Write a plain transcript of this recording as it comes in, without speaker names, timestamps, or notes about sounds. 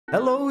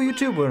Hello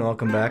YouTube and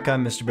welcome back.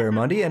 I'm Mr.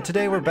 Barramundi and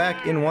today we're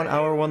back in 1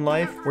 Hour 1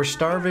 Life. We're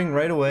starving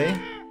right away.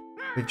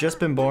 We've just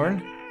been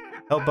born.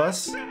 Help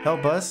us.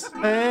 Help us.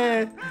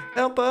 Hey,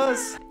 help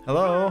us.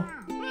 Hello?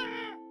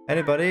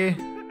 Anybody?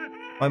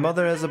 My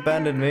mother has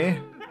abandoned me.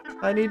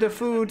 I need a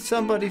food.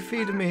 Somebody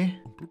feed me.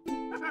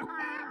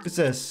 Who's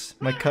this?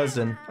 My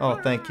cousin. Oh,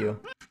 thank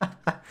you.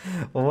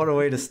 Well, what a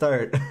way to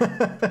start.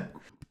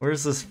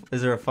 Where's this?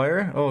 Is there a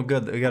fire? Oh,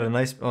 good. We got a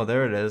nice... Oh,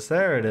 there it is.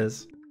 There it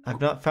is. I've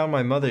not found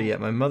my mother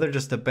yet. My mother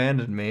just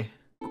abandoned me.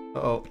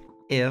 Uh-oh.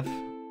 If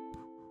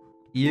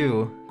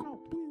you...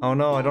 Oh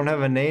no, I don't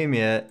have a name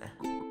yet.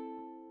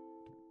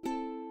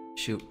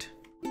 Shoot.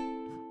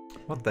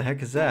 What the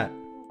heck is that?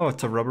 Oh,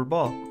 it's a rubber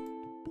ball.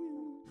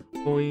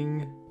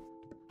 Boing.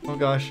 Oh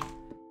gosh.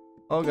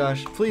 Oh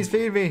gosh. Please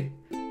feed me.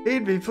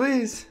 Feed me,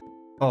 please.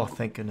 Oh,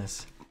 thank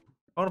goodness.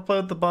 I want to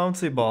play with the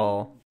bouncy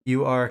ball.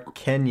 You are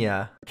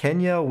Kenya.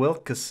 Kenya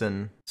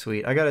Wilkeson.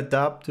 Sweet. I got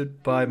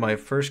adopted by my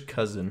first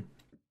cousin.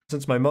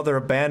 Since my mother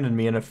abandoned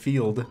me in a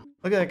field.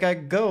 Look at that guy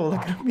go.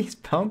 Look at him. He's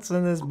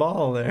bouncing this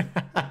ball there.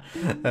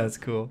 That's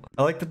cool.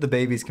 I like that the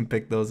babies can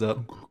pick those up.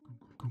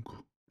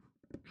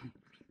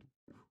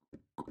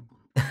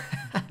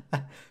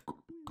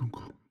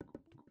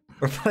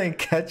 We're playing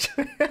catch.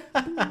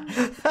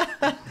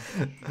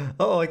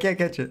 Oh, I can't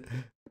catch it.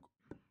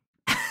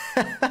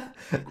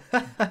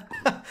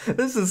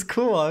 This is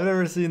cool. I've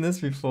never seen this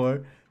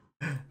before.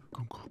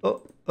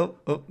 Oh,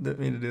 didn't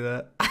mean to do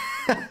that.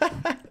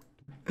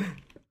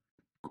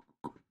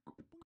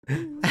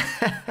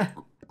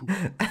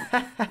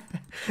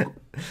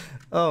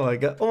 Oh my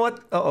god. What?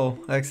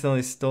 Uh-oh. I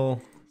accidentally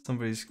stole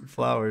somebody's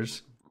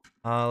flowers.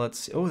 Let's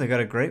see. Oh, they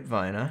got a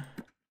grapevine, huh?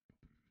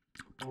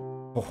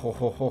 Ho ho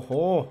ho ho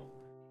ho.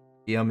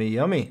 Yummy,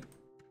 yummy.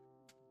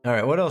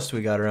 Alright, what else do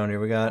we got around here?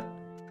 We got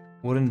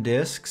wooden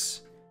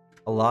discs.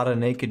 A lot of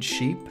naked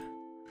sheep.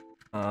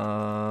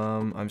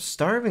 I'm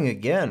starving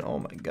again. Oh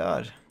my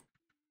god.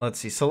 Let's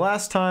see. So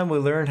last time we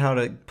learned how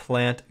to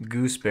plant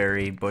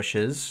gooseberry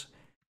bushes.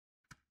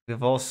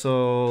 We've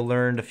also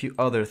learned a few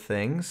other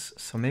things,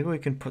 so maybe we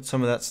can put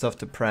some of that stuff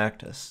to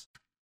practice.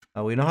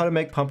 We know how to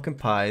make pumpkin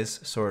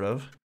pies, sort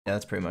of. Yeah,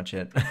 that's pretty much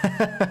it.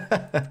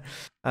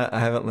 I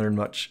haven't learned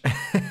much.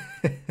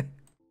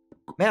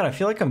 Man, I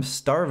feel like I'm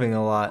starving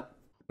a lot.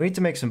 We need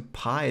to make some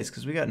pies,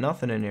 because we got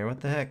nothing in here. What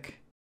the heck?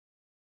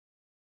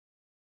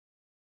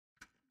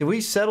 Did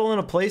we settle in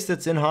a place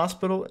that's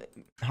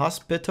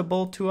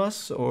hospitable to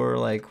us? Or,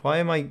 like, why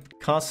am I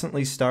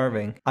constantly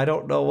starving? I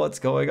don't know what's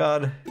going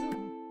on.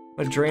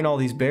 I'm gonna drain all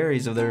these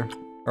berries of their,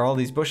 or all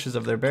these bushes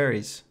of their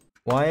berries.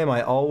 Why am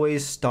I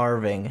always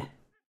starving?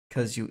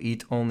 Cause you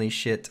eat only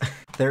shit.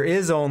 There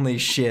is only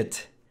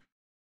shit.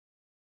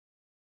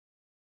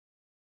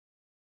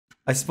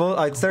 I suppose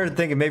I started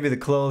thinking maybe the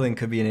clothing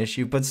could be an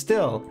issue, but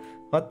still,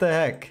 what the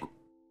heck?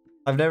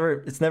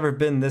 It's never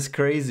been this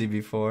crazy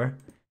before.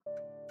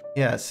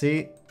 Yeah,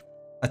 see?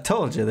 I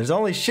told you, there's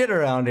only shit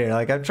around here.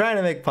 Like, I'm trying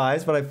to make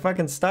pies, but I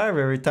fucking starve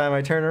every time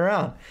I turn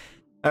around.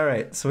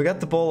 Alright, so we got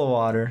the bowl of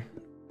water.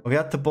 We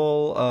got the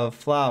bowl of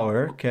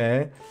flour,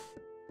 okay.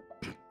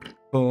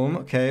 Boom,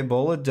 okay,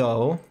 bowl of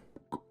dough.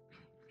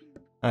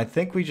 I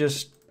think we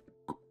just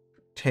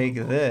take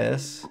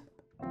this.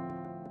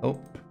 Oh,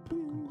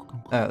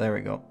 there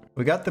we go.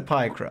 We got the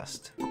pie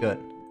crust. Good.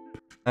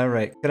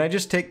 Alright, can I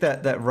just take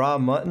that raw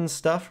mutton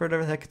stuff, or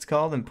whatever the heck it's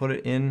called, and put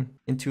it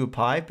into a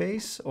pie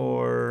base,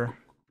 or...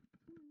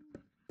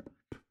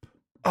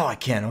 Oh, I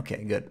can,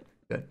 okay, good,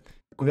 good.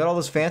 We got all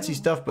this fancy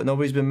stuff, but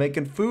nobody's been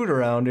making food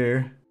around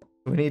here.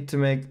 We need to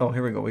make... Oh,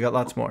 here we go. We got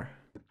lots more.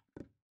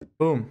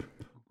 Boom.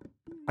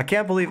 I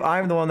can't believe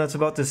I'm the one that's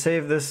about to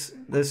save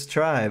this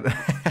tribe.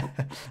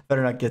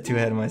 Better not get too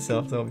ahead of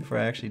myself, though, before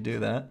I actually do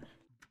that.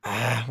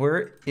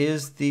 Where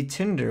is the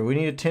tinder? We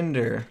need a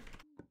tinder.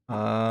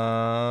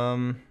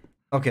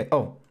 Okay.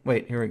 Oh,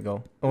 wait. Here we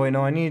go. Oh, wait.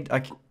 No, I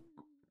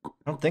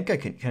don't think I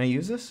can... Can I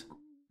use this?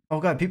 Oh,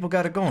 God. People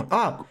got it going.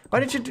 Ah!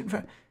 Why did you do...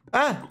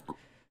 Ah!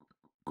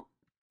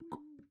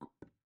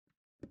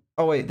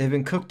 Oh, wait. They've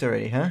been cooked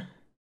already, huh?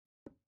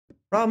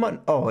 Raw mutton.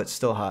 Oh, it's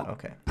still hot.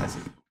 Okay, I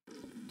see.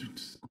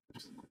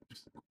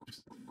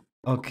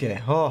 Okay.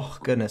 Oh,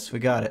 goodness. We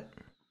got it.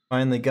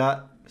 Finally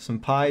got some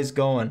pies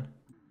going.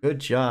 Good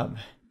job.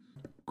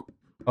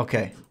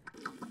 Okay.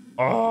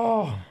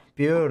 Oh,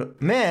 beautiful.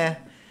 Man.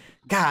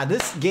 God,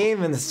 this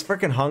game and this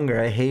freaking hunger,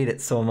 I hate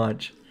it so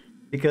much.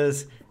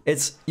 Because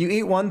it's... You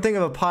eat one thing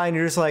of a pie and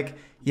you're just like,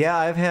 yeah,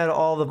 I've had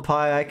all the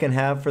pie I can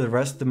have for the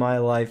rest of my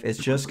life. It's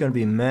just gonna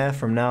be meh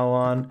from now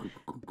on.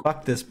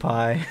 Fuck this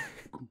pie.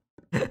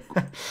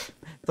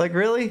 It's like,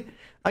 really?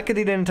 I could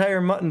eat an entire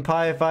mutton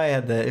pie if I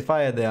had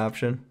the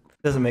option.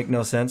 Doesn't make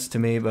no sense to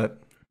me,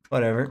 but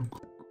whatever.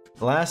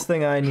 The last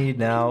thing I need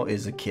now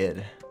is a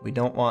kid. We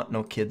don't want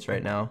no kids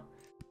right now.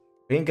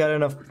 We ain't got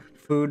enough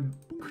food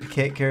to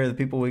take care of the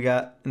people we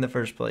got in the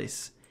first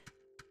place.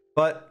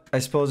 But I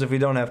suppose if we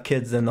don't have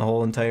kids, then the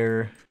whole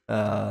entire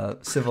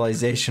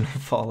civilization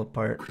will fall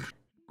apart.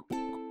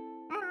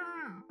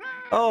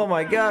 Oh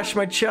my gosh,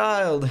 my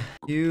child!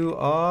 You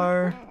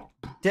are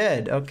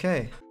dead.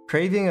 Okay.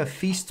 Craving a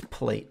feast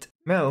plate.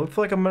 Man, it looks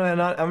like I'm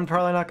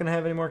probably not gonna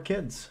have any more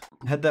kids.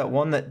 I had that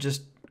one that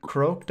just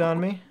croaked on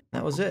me.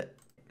 That was it.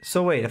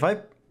 So wait, if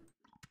I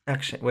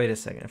actually wait a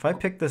second. If I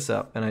pick this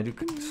up and I do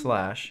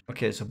slash,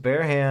 okay, so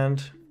bare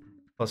hand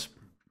plus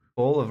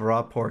bowl of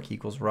raw pork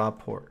equals raw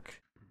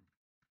pork.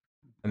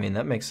 I mean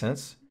that makes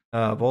sense.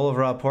 Bowl of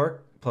raw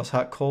pork plus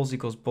hot coals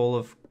equals bowl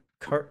of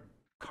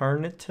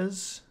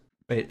carnitas.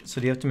 Wait,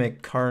 so do you have to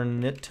make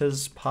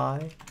carnitas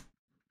pie?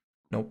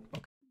 Nope.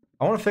 Okay.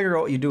 I want to figure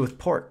out what you do with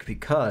pork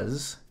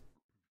because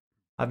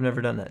I've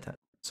never done that.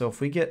 So if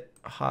we get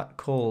hot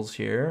coals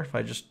here,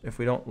 if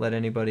we don't let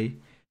anybody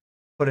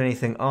put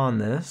anything on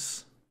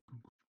this.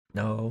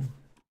 No.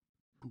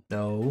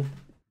 No.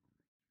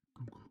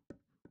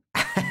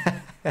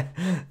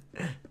 I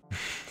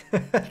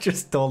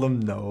just told him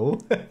no.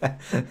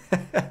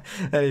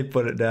 And he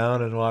put it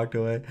down and walked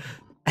away.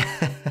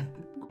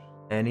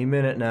 Any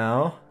minute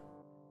now.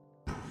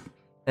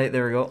 Hey,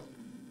 there we go.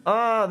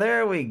 Oh,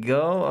 there we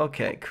go.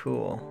 Okay,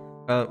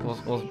 cool.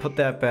 We'll put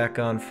that back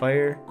on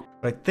fire.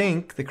 But I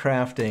think the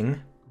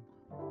crafting,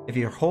 if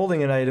you're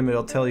holding an item,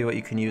 it'll tell you what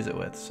you can use it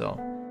with. So,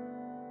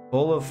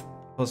 bowl of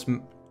plus.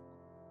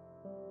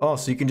 Oh,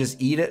 so you can just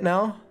eat it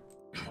now?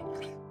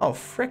 Oh,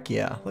 frick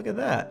yeah! Look at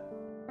that.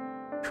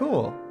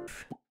 Cool.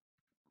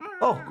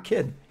 Oh,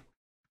 kid.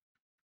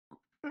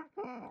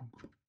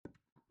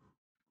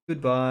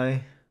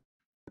 Goodbye.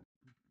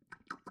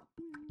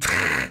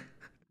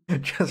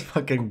 Just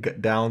fucking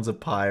downs a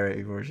pie right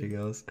before she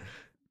goes.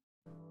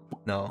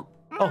 No.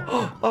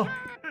 Oh,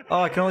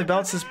 I can only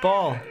bounce this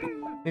ball.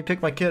 Let me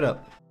pick my kid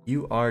up.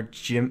 You are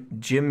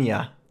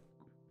Jimya.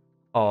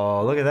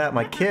 Oh, look at that,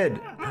 my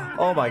kid.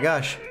 Oh my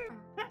gosh.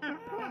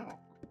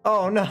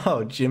 Oh no,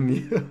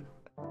 Jimya.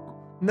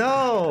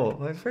 No,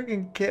 my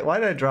freaking kid. Why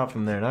did I drop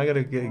him there? Now I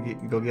gotta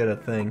go get a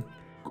thing.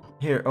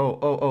 Here.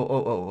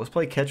 Oh. Let's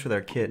play catch with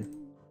our kid.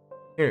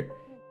 Here.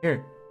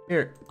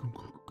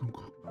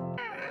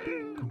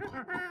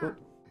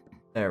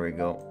 There we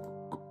go.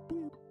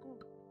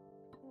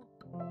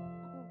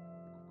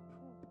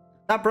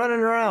 Stop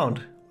running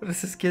around. What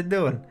is this kid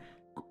doing?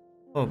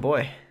 Oh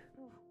boy.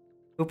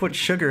 Who put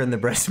sugar in the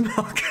breast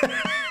milk?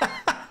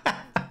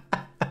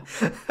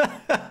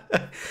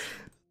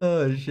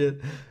 Oh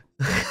shit.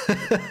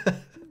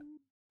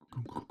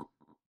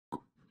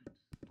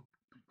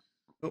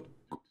 Oh.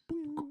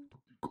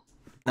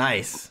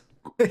 Nice.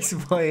 He's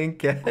playing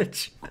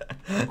catch.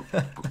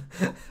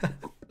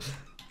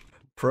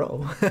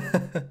 Pro.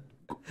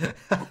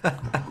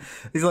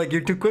 He's like,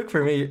 you're too quick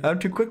for me. I'm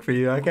too quick for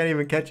you. I can't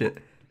even catch it.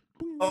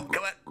 Oh,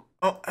 come on.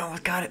 Oh, I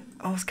almost got it.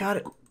 Almost got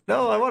it.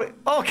 No, I want it.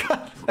 Oh,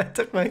 God. I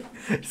took my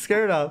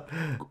skirt off.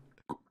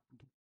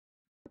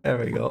 There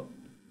we go.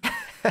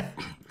 I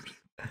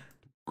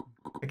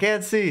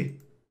can't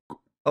see.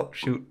 Oh,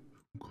 shoot.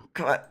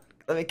 Come on.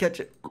 Let me catch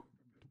it.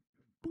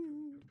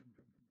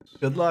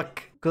 Good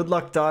luck. Good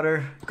luck,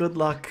 daughter. Good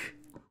luck.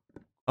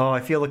 Oh, I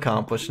feel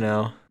accomplished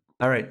now.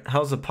 All right.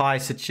 How's the pie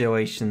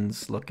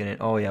situations looking?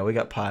 Oh, yeah. We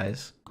got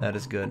pies. That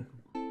is good.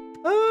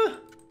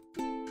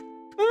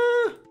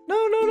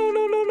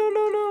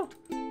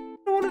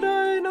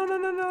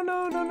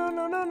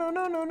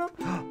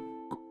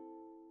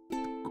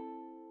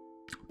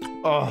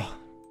 Oh,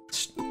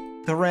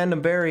 the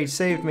random berry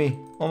saved me,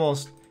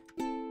 almost.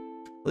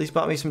 At least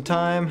bought me some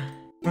time.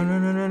 No. No.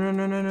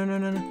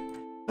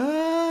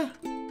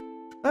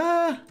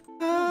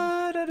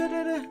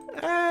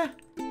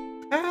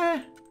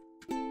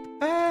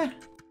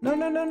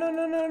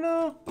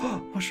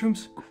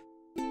 Mushrooms.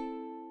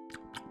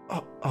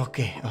 Oh,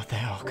 okay.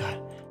 Oh God.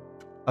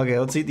 Okay,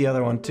 let's eat the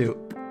other one too.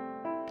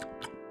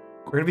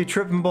 We're gonna be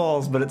tripping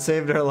balls, but it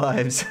saved our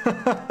lives.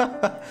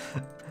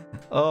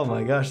 Oh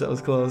my gosh, that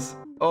was close.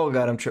 Oh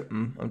God, I'm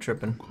tripping.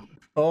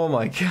 Oh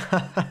my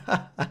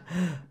God.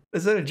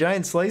 Is that a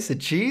giant slice of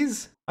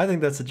cheese? I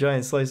think that's a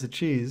giant slice of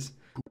cheese.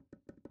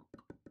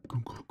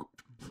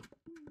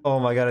 Oh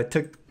my God, I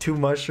took 2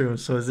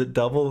 mushrooms, so is it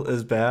double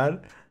as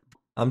bad?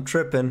 I'm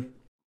tripping.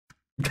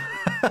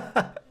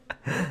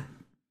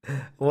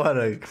 What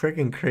a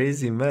freaking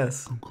crazy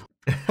mess.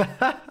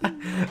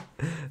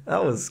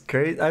 That was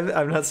crazy.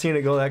 I've not seen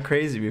it go that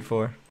crazy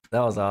before.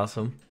 That was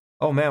awesome.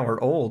 Oh man, we're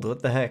old.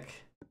 What the heck?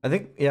 I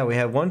think, yeah, we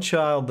had 1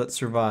 child that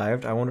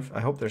survived.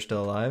 I hope they're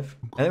still alive.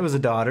 And it was a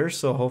daughter,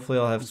 so hopefully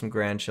I'll have some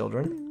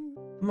grandchildren.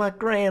 My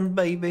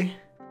grandbaby.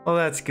 Oh,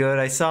 that's good.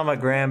 I saw my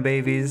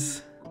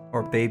grandbabies.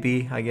 Or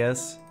baby, I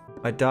guess.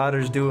 My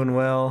daughter's doing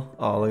well.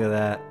 Oh, look at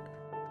that.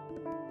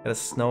 Got a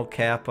snow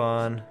cap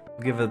on.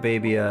 We'll give the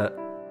baby a...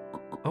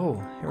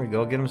 Oh, here we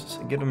go.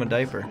 Get him a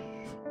diaper.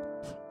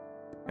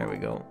 There we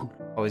go.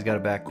 Oh, he's got a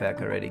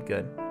backpack already.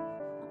 Good.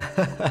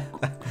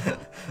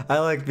 I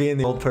like being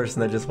the old person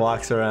that just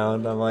walks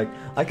around. I'm like,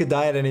 I could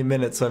die at any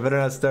minute, so I better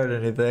not start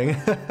anything.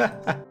 So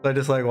I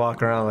just like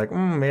walk around like,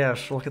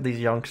 yes, look at these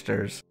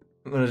youngsters.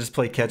 I'm gonna just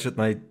play catch with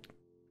my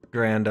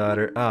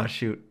granddaughter. Oh,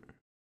 shoot.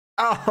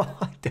 Oh,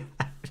 I died.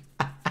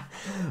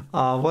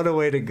 Oh, what a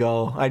way to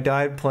go. I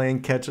died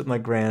playing catch with my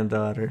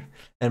granddaughter.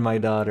 And my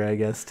daughter, I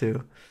guess,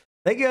 too.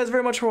 Thank you guys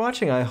very much for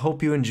watching. I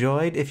hope you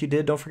enjoyed. If you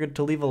did, don't forget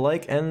to leave a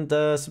like and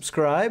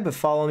subscribe.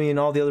 Follow me in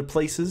all the other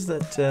places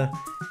that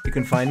you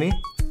can find me.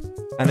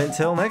 And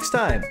until next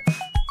time.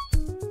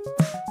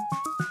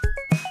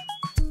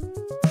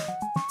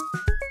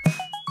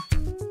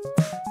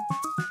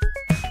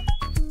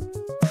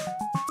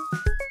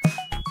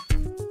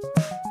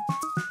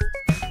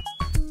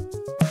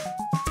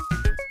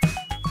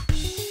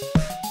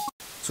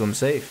 Swim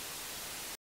safe.